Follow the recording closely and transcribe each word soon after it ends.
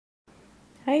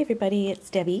Hi everybody, it's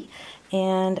Debbie,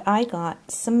 and I got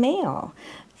some mail.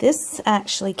 This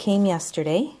actually came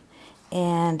yesterday,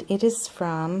 and it is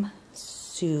from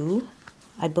Sue,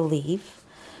 I believe,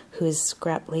 who is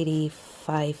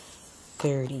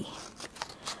scraplady530.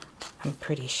 I'm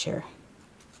pretty sure.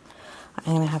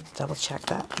 I'm going to have to double check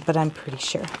that, but I'm pretty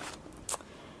sure.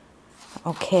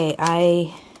 Okay,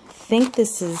 I think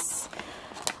this is,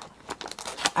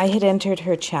 I had entered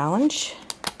her challenge,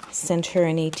 sent her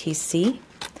an ATC.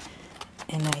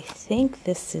 And I think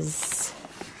this is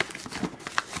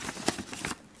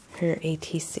her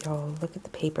ATC. Oh, look at the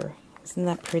paper. Isn't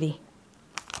that pretty?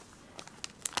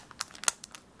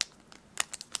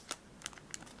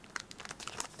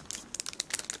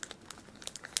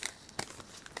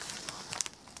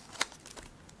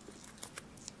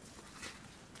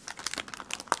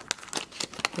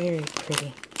 Very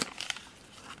pretty.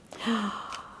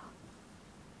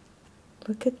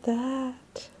 Look at that.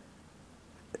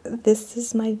 This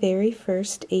is my very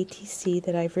first ATC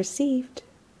that I've received.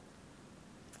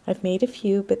 I've made a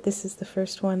few, but this is the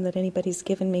first one that anybody's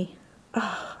given me.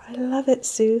 Oh, I love it,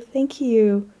 Sue. Thank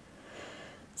you.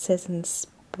 It says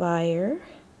Inspire.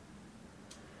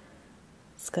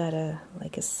 It's got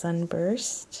like a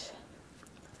sunburst.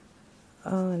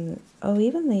 Oh, and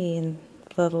even the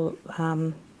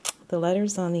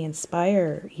letters on the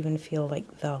Inspire even feel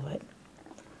like velvet.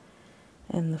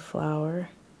 And the flower.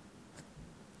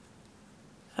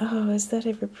 Oh, is that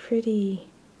ever pretty?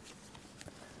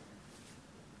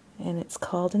 And it's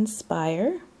called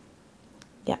Inspire.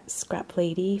 Yeah,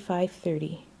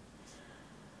 scraplady530.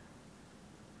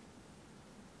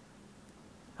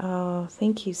 Oh,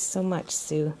 thank you so much,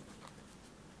 Sue.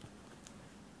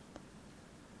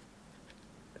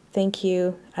 Thank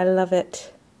you. I love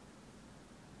it.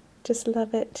 Just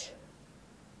love it.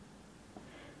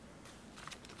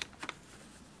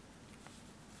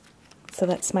 So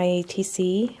that's my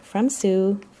ATC from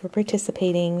Sue for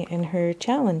participating in her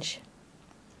challenge.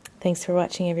 Thanks for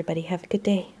watching, everybody. Have a good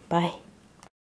day. Bye.